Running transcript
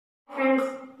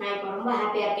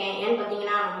ஹாப்பியாக இருக்கேன். ஏன்னு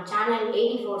பார்த்தீங்கன்னா நம்ம சேனல்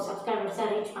 84 சப்ஸ்கிரைபர்ஸாக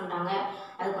ரீச் பண்ணிட்டாங்க.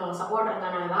 அதுக்கு அவங்க சப்போர்ட்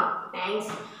இருந்தனால தான்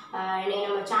தேங்க்ஸ். இன்றைக்கி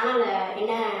நம்ம சேனலில்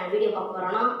என்ன வீடியோ பார்க்க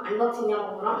போகிறோன்னா அன்பாக்சிங் தான்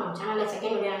பார்க்க போகிறோம். நம்ம சேனலில்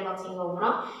செகண்ட் வீடியோ அன்பாக்சிங் பார்க்க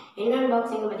போகிறோம். என்ன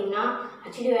அன்பாக்சிங் பார்த்தீங்கன்னா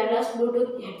HD வயர்லெஸ்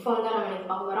ப்ளூடூத் ஹெட்ஃபோன் தான் நம்ம இன்றைக்கி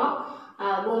பார்க்க போகிறோம்.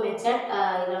 Boom headset.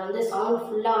 இதில் வந்து சவுண்ட்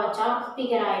ஃபுல்லாக வச்சா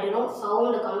ஸ்பீக்கர் ஆகிடும்,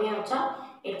 சவுண்டு கம்மியாக வச்சா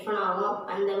ஹெட்ஃபோன் ஆகும்.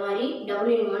 அந்த மாதிரி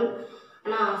W1.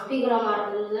 ஆனால் ஸ்பீக்கராக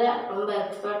மாறுறதுல ரொம்ப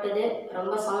எக்ஸ்பர்ட். இது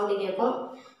ரொம்ப சவுண்டு கேட்கும்.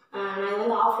 நான் இது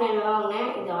வந்து ஆஃப்லைனில் தான் வாங்கினேன்.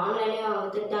 இது ஆன்லைன்லேயும்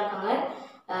வந்துட்டு தான் இருக்காங்க.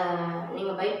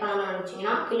 நீங்கள் பை பண்ணணும்னு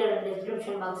நினச்சிங்கன்னா கீழே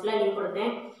டிஸ்கிரிப்ஷன் பாக்ஸில் லிங்க்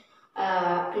கொடுப்பேன்.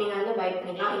 நீங்கள் வந்து பை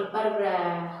பண்ணிக்கலாம். இப்போ இருக்கிற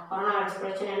கொரோனா வைரஸ்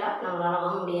பிரச்சனையில் நம்மளால்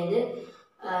வாங்க முடியாது.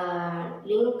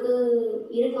 லிங்க்கு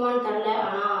இருக்குமான்னு தெரில,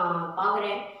 ஆனால்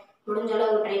பார்க்குறேன், முடிஞ்ச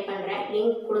அளவுக்கு ட்ரை பண்ணுறேன்,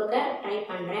 லிங்க் கொடுக்க ட்ரை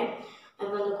பண்ணுறேன்.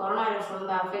 இப்போ வந்து கொரோனா வைரஸ்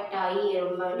ரொம்ப அஃபெக்ட் ஆகி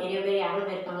ரொம்ப நிறைய பேர் இறந்து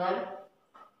போயிருக்காங்க.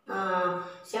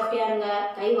 சேஃப்டியாக இருங்க,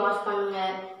 கை வாஷ்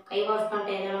பண்ணுங்கள், கை வாஷ்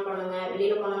பண்ணிட்டு எதனா பண்ணுங்கள்.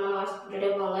 வெளியில் போனோம்னா மாஸ்க் போட்டுகிட்டே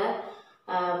போங்க.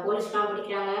 போலீஸ்லாம்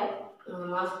பிடிக்கிறாங்க,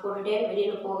 மாஸ்க் போட்டுகிட்டே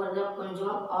வெளியில் போகிறத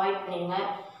கொஞ்சம் அவாய்ட் பண்ணிடுங்க.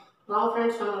 வாங்க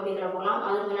ஃப்ரெண்ட்ஸ், நம்ம வீடியோக்குள்ள போகலாம்.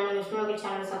 அதுக்கு முன்னாடி Mr.Maker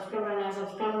சேனல் சப்ஸ்கிரைப்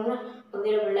பண்ணி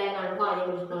பக்கத்தில் பெல் ஐகான் இருக்கும், அதை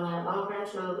யூஸ் பண்ணுங்கள். வாங்க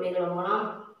ஃப்ரெண்ட்ஸ், நம்ம வீடியோக்குள்ள போகலாம்.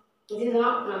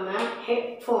 இதுதான் நம்ம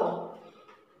ஹெட்ஃபோன்.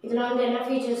 இதில் வந்து என்ன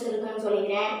ஃபீச்சர்ஸ் இருக்குதுன்னு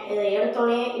சொல்லிக்கிறேன். இதை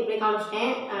எடுத்தோடனே இப்படி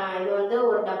காமிச்சிட்டேன். இது வந்து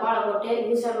ஒரு டப்பாவில் போட்டு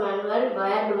யூசர் மேனுவல்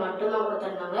வயர்டு மட்டும்தான்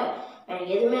கொடுத்துருந்தாங்க.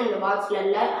 வேறு எதுவுமே அந்த பாக்ஸில்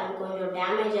இல்லை. அது கொஞ்சம்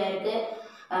டேமேஜ் ஆகிருக்கு.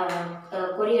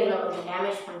 கொரியரில் கொஞ்சம்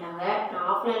டேமேஜ் பண்ணிட்டாங்க. நான்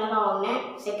ஆஃப்லைனில் தான் வாங்கினேன்.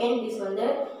 செகண்ட் பீஸ் வந்து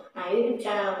நான் யூடியூப்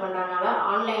சேனல் பண்ணுறதுனால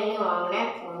ஆன்லைன்லேயும்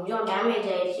வாங்கினேன். கொஞ்சம் டேமேஜ்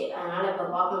ஆகிடுச்சு, அதனால் இப்போ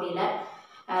பார்க்க முடியல.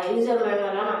 யூசர்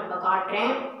மேனுவலாக நான் இப்போ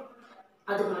காட்டுறேன்.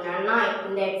 அதுக்கு முன்னாடினா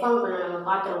இந்த ஹெட்ஃபோனுக்குள்ளே நம்ம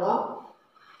பார்த்துருவோம்.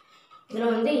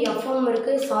 இதில் வந்து எஃப்எம்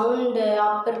இருக்குது, சவுண்டு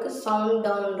அப் இருக்குது, சவுண்ட்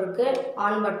டவுன் இருக்குது,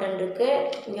 ஆன் பட்டன் இருக்குது.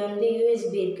 இங்கே வந்து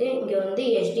USB இருக்குது, இங்கே வந்து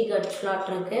SD கார்டு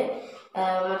ஸ்லாட் இருக்குது.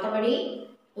 மற்றபடி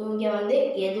இங்கே வந்து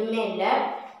எதுவுமே இல்லை.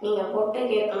 நீங்கள் போட்டு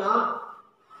கேட்கலாம்.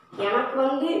 எனக்கு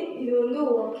வந்து இது வந்து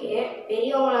ஓகே.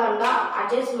 பெரியவங்களாக இருந்தால்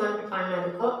அட்ஜஸ்ட்மெண்ட்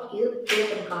பண்ணதுக்கும் இது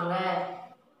கொடுத்துருக்காங்க.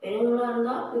 பெரியவங்களாக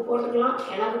இருந்தால் இது போட்டுக்கலாம்.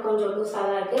 எனக்கு கொஞ்சம் லூஸாக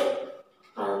தான் இருக்குது,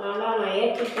 அதனால நான்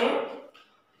ஏற்றுப்பேன்.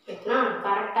 எப்படின்னா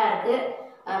கரெக்டாக இருக்குது.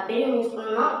 பெரியவங்க யூஸ்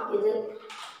பண்ணணும்னா இது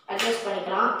அட்ஜஸ்ட்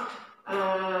பண்ணிக்கலாம்.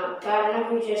 வேறு என்ன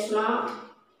ஃபீச்சர்ஸ்னால்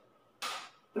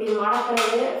இப்படி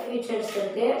மடக்கிறது ஃபீச்சர்ஸ்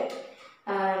இருக்குது.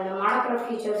 இந்த மடக்கிற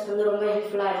ஃபீச்சர்ஸ் வந்து ரொம்ப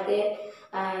ஹெல்ப்ஃபுல்லாக இருக்குது.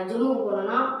 ஜிம்முக்கு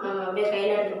போகணுன்னா நம்ம அப்படியே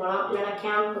கையில் எடுத்துகிட்டு போகலாம். இல்லைனா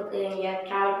கேம்புக்கு எங்கேயா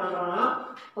ட்ராவல் பண்ணுறோன்னா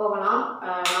போகலாம்.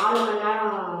 4 மணி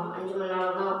நேரம் 5 மணி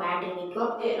நேரம் தான் பேட்டரி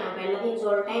நிற்கும். நான் இப்போ எல்லாத்தையும்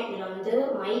சொல்லிட்டேன். இதில் வந்து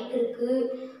மைக் இருக்குது,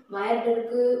 வயர்டு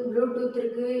இருக்குது, ப்ளூடூத்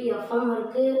இருக்குது, FM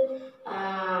இருக்குது,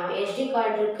 SD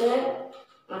கார்டு இருக்குது,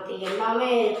 மற்ற எல்லாமே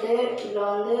இருக்குது. இதில்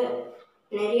வந்து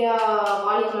நிறையா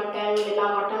வால்யூம் பட்டன், எல்லா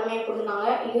பட்டனுமே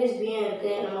கொடுத்துருக்காங்க. USB-யும்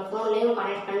இருக்குது. நம்ம ஃபோன்லேயும்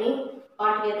கனெக்ட் பண்ணி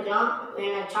பாட்டு கேட்டுக்கலாம்.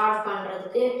 வேணால் சார்ஜ்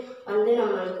பண்ணுறதுக்கு வந்து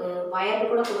நம்மளுக்கு வயர்டு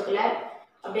கூட கொடுக்கல.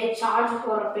 அப்படியே சார்ஜ்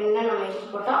போடுற பின்ன நம்ம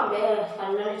இது போட்டால் அப்படியே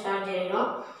சல்லுன்னு சார்ஜ்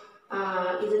ஆகிடும்.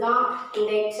 இதுதான் இந்த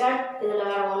ஹெட்செட். இதில்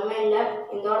வேறு ஒன்றுமே இல்லை.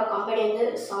 இதோட கம்பெனி வந்து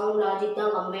சவுண்ட் லாஜிக்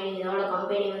தான் கம்பெனி. இதோட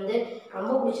கம்பெனி வந்து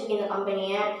ரொம்ப பிடிச்சிருக்கு இந்த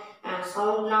கம்பெனியை.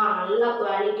 சவுண்ட்னா நல்ல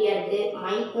குவாலிட்டியாக இருக்குது.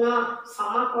 மைக்னா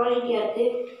செம குவாலிட்டியாக இருக்குது.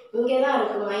 இங்கே தான்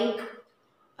இருக்குது மைக்.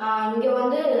 இங்கே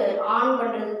வந்து ஆன்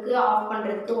பண்ணுறதுக்கு ஆஃப்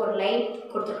பண்ணுறதுக்கு ஒரு லைட்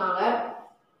கொடுத்துருக்காங்க.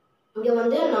 இங்கே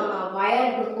வந்து நம்ம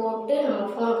வயர்டு போட்டு நம்ம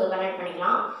ஃபோனுக்கு கனெக்ட்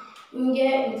பண்ணிக்கலாம். இங்கே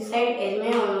இந்த சைட்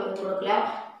எதுவுமே ஒன்று கொடுக்கல.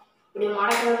 இப்படி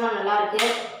மடக்கிறது தான் நல்லாயிருக்கு.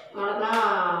 மடக்கினா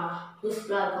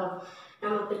யூஸ்ஃபுல்லாக இருக்கும்.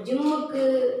 நம்ம இப்போ ஜிம்முக்கு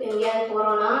எங்கேயாவது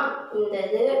போகிறோன்னா இந்த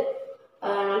இது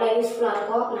நல்லா யூஸ்ஃபுல்லாக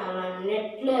இருக்கும். நான்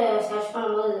நெட்டில் சர்ச்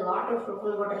பண்ணும்போது இது வாட்டர்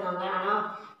ப்ரூஃப்னு போட்டிருந்தாங்க. ஆனால்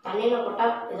தண்ணியில்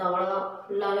போட்டால் இது அவ்வளோதான்,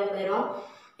 ஃபுல்லாகவே போயிடும்.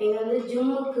 இது வந்து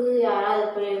ஜிம்முக்கு யாராவது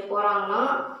போகிறாங்கன்னா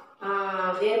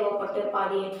வேர்வப்பட்டு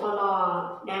பாதி ஹெட்ஃபோன்லாம்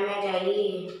டேமேஜ் ஆகி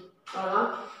அவ்வளோதான்.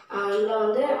 இதில்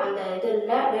வந்து அந்த இது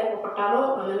இல்லை,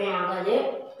 வேர்வப்பட்டாலும் ஒன்றுமே ஆகாது,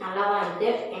 நல்லா தான்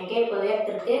இருக்குது. எனக்கே இப்போ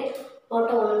வேர்த்துருக்கு,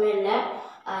 போட்டு ஒன்றுமே இல்லை.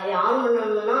 ஆன்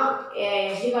பண்ணணும்னா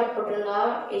SD கார்டு போட்டிருந்தா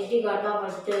SD கார்டு தான்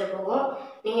ஃபஸ்ட்டு போகும்.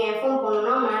 நீங்கள் FM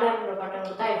போகணுன்னா மேலே இருக்கிற பட்டன்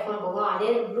கொடுத்தா FM போகும். அதே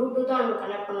ப்ளூடூத்தாக நம்ம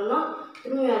கனெக்ட் பண்ணணும்னா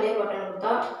திரும்பி அதே பட்டன்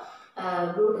கொடுத்தா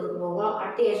ப்ளூடூத் போகும்.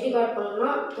 அடுத்து SD கார்டு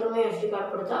பண்ணணும்னா திரும்பியும் SD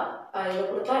கார்டு கொடுத்தா இதை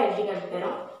கொடுத்தா SD கார்டு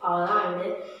போயிடும். அவ்வளோதான். இது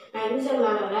நான் யூசர்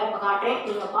மேனுவலில் இப்போ காட்டுறேன்.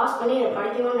 நீங்கள் பாஸ் பண்ணி இதை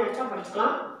படிக்கணும்னு நினச்சா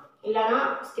படிச்சுக்கலாம், இல்லைனா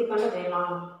ஸ்கிப் பண்ணிட்டு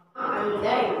போயிடலாம். அந்த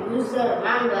யூசர்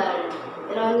மேனுவல்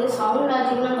இதில் வந்து சவுண்ட்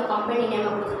லாஜிக்னு அந்த கம்பெனி நேமை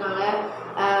கொடுத்துருக்காங்க.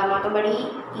 மற்றபடி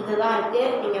இதுதான்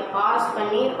இருக்குது. நீங்கள் பாஸ்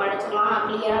பண்ணி படிச்சுக்கலாம். நான்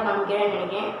கிளியராக காமிக்கிறேன்னு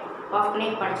நினைக்கிறேன். பாஸ் பண்ணி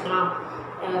படிச்சுக்கலாம்.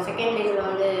 செகண்ட் பேஜில்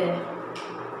வந்து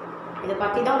இதை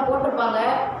பற்றி தான் போட்டிருப்பாங்க.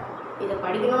 இதை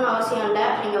படிக்கணும்னு அவசியம் இல்லை.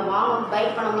 நீங்கள் பை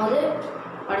பண்ணும்போது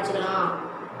படிச்சுக்கலாம்.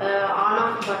 ஆன்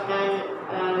ஆஃப் பட்டன்,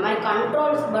 இந்த மாதிரி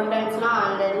கண்ட்ரோல்ஸ் பட்டன்ஸ்லாம்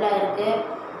அந்த இதில் இருக்குது.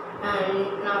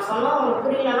 நான் சொன்னால் உங்களுக்கு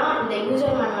புரியலன்னா இந்த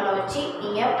யூசர் மேனுவலை வச்சு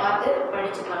நீங்கள் பார்த்து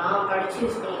படித்து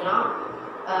யூஸ் பண்ணிக்கலாம்.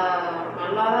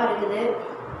 நல்லா தான் இருக்குது.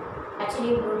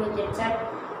 ஆக்சுவலி ப்ளூடூத் ஹெட்செட்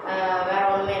வேறு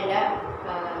ஒன்றுமே இல்லை.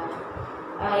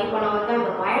 இப்போ நான் வந்து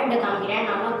அந்த வயர்டை காமிக்கிறேன்.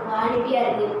 நல்லா குவாலிட்டியாக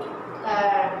இருக்குது.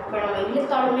 இப்போ நம்ம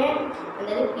இழுத்தாலுமே அந்த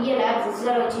இது பியலை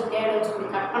சிஸ்ஸரை வச்சு தேடை வச்சு இப்படி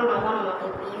கட் பண்ணால் தான் நமக்கு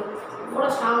அது பியும். இவ்வளோ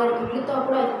ஸ்ட்ராங்காக இருக்குது. இழுத்தா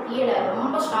கூட அது பியலை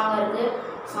ரொம்ப ஸ்ட்ராங்காக இருக்குது.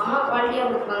 செம குவாலிட்டியாக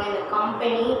கொடுத்துருக்காங்க இந்த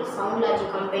கம்பெனி,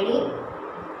 சவுண்ட்லாஜிக் கம்பெனி.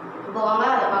 இப்போ வாங்க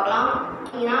அதை பார்க்கலாம்.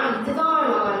 ஏன்னா இதுதான்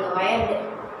நம்ம அந்த வயர்டு.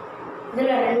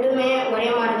 இதில் ரெண்டுமே ஒரே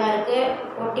மாதிரி தான் இருக்குது.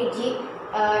 OTG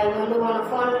இது வந்து ஒன்று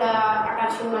ஃபோனில்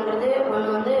அட்டாச் பண்ணுறது,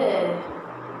 ஒன்று வந்து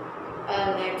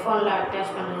ஹெட்ஃபோனில்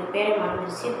அட்டாச் பண்ணுறது. பேரே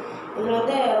மறந்துருச்சு. இதில்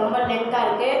வந்து ரொம்ப லென்த்தாக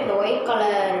இருக்குது. இந்த ஒயிட்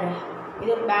கலர்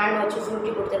இது பேண்ட் வச்சு சுருட்டி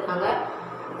கொடுத்துருக்காங்க.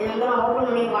 இது வந்து நான் ஓப்பன்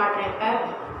பண்ணி காட்டுறேன். இப்போ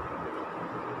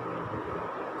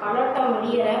கலட்ட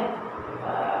முடியலை.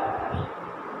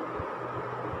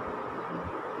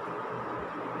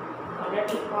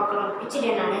 கலட்டி பார்க்கலாம்.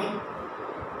 பிச்சுட்டேன் நான்.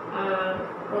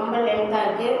 ரொம்ப லென்த்தாக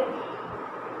இருக்குது.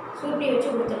 சுருட்டி வச்சு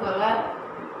கொடுத்துருக்காங்க.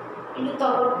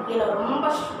 இழுத்தோட கீழே ரொம்ப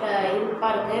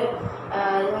இழுப்பாக இருக்குது.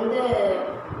 இது வந்து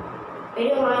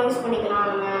பெரியவங்களாம் யூஸ் பண்ணிக்கலாம்.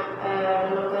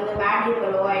 நமக்கு வந்து பேட்டரி இப்போ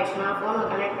லோ ஆகிடுச்சுன்னா ஃபோனை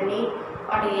கனெக்ட் பண்ணி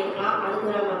பாட்டு கேட்கலாம்.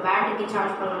 அதுக்கு நம்ம பேட்டரிக்கு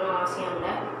சார்ஜ் பண்ணணும்னு அவசியம்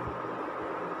இல்லை.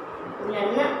 இதில்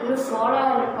என்ன இன்னும்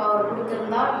சோலார் பவர்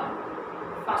கொடுத்துருந்தா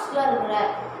ஃபஸ்ட்டில் இருக்கிற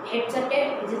ஹெட்செட்டே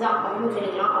இதுதான் அப்படின்னு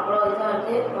சொல்லிக்கலாம். அவ்வளோ இதாக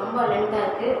இருக்குது. ரொம்ப லென்த்தாக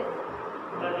இருக்குது.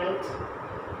 லென்த்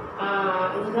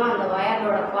இதுதான் அந்த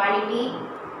வயரோட குவாலிட்டி.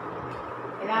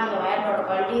 இதுதான் அந்த வயரோட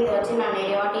குவாலிட்டி. இதை வச்சு நான்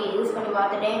நிறைய வாட்டி யூஸ் பண்ணி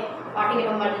பார்த்துட்டேன், பாட்டு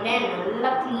கேட்க பார்த்துட்டேன்.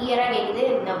 நல்லா கிளியராக கேட்குது.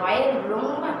 இந்த வயர்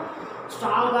ரொம்ப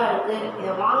ஸ்ட்ராங்காக இருக்குது.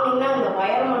 இதை வாங்கினீங்கன்னா இந்த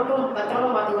வயரை மட்டும் பத்திரமா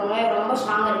பார்த்துக்கோங்க. ரொம்ப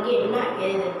ஸ்ட்ராங்காக இருக்குது. என்ன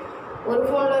இது ஒரு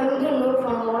ஃபோனில் இருந்து இன்னொரு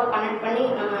ஃபோனில் கூட கனெக்ட் பண்ணி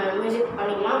நம்ம மியூசிக்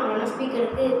பண்ணிக்கலாம். இல்லைன்னா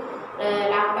ஸ்பீக்கருக்கு,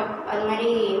 லேப்டாப் அது மாதிரி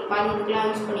பாதி இதுக்கெலாம்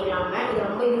யூஸ் பண்ணிக்கலாங்க. இது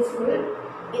ரொம்ப யூஸ்ஃபுல்.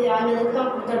 இது அந்த இதுக்கு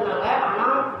தான் கொடுத்துருந்தாங்க.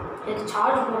 ஆனால் இதுக்கு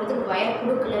சார்ஜ் போடுறதுக்கு வயர்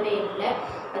கொடுக்கலவே இல்லை.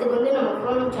 அதுக்கு வந்து நம்ம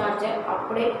ஃபோன் சார்ஜர்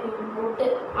அப்படியே போட்டு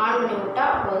ஆன் பண்ணி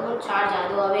விட்டால் போதும், சார்ஜ்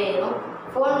அதுவாகவே ஏறும்.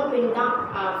 ஃபோன் பின் தான்,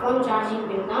 ஃபோன் சார்ஜிங்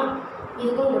பின் தான்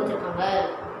இதுக்கும் கொடுத்துருக்காங்க.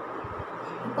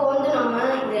 இப்போ வந்து நம்ம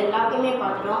இது எல்லாத்தையுமே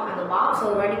பார்த்துட்டோம். அந்த பாக்ஸ்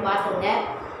ஒரு வாட்டி பார்த்துருங்க.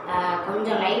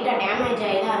 கொஞ்சம் லைட்டாக டேமேஜ்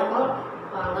ஆகி தான் இருக்கும்.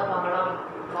 அங்கே பார்க்கலாம்.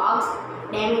 பாக்ஸ்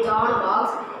டேமேஜ் ஆன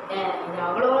பாக்ஸ். இது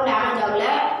அவ்வளோவும் டேமேஜ்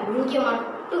ஆகலை. இங்கே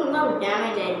மட்டும்தான்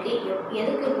டேமேஜ் ஆகிருக்கு.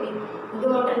 எதுக்கு இப்படி இது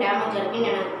மட்டும் டேமேஜ்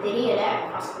ஆகிருக்குன்னு எனக்கு தெரியலை.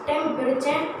 ஃபஸ்ட் டைம்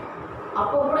பிடிச்சேன்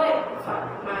அப்போ கூட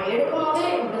நான் எடுக்கும் போதே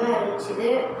இப்படி தான் இருந்துச்சு. இது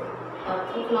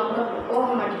தூக்கினா கூட போக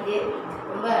மாட்டேங்குது.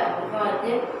 ரொம்ப இதுவாக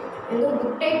இருக்குது. இது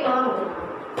புக் டைப்பில் தான் கொடுத்துருக்காங்க.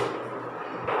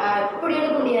 இப்படி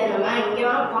எடுக்க முடியாது. நம்ம இங்கே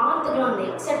வேணால் பார்த்துக்கலாம் அந்த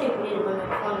ஹெட்செட் எப்படி இருக்கும்,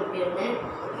 ஹெட்ஃபோன் எப்படி இருக்குன்னு.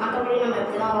 மற்றபடி நம்ம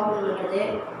இப்படி தான் ஓப்பன் பண்ணுறது.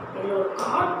 இதில் ஒரு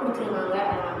கார்டு கொடுத்துருக்காங்க.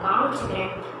 அதை நான்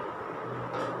காமிச்சிக்கிறேன்.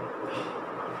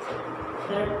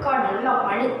 ரெட் கார்டு நல்லா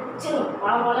பழிச்சு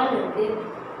பலன்னு இருக்குது.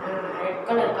 ரெட்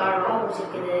கலர் கார்டு ரொம்ப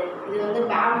பிடிச்சிருக்குது. இது வந்து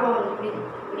பேக்ரவுண்ட்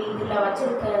இப்படி இதில்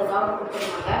வச்சுருக்கிறதுக்காக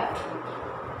கொடுத்துருந்தாங்க.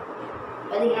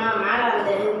 பார்த்தீங்கன்னா மேலே அந்த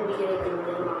இது பிடிக்கிறதுக்கு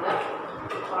கொடுத்துருவாங்க.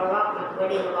 அவ்வளோதான்.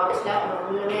 மற்றபடி இந்த பாக்ஸில்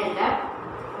ஒன்றுமே இல்லை.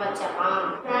 வச்சிடலாம்.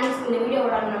 ஃப்ரெண்ட்ஸ், இந்த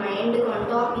வீடியோவோட நம்ம எண்டுக்கு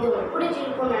வந்துட்டோம். இது உங்களுக்கு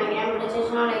பிடிச்சிருக்கும்னு நினைக்கிறேன்.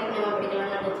 பிடிச்சிச்சுன்னா லைக் பண்ணுங்கள்,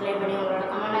 பிடிக்கலன்னா டிஸ்லைக் பண்ணி உங்களோட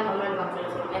கமெண்ட்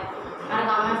பாக்ஸில் சொல்லுங்கள்.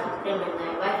 மறக்காமல் சப்ஸ்கிரைப்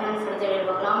பண்ணுங்கள். பை ஃப்ரெண்ட்ஸ், அடுத்த வீடியோ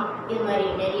பார்க்கலாம். இது மாதிரி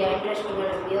நிறைய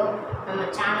இன்ட்ரெஸ்டிங்கான வீடியோ நம்ம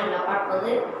சேனலில்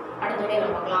பார்ப்பது அடுத்த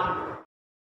வீடியோவில் பார்க்கலாம்.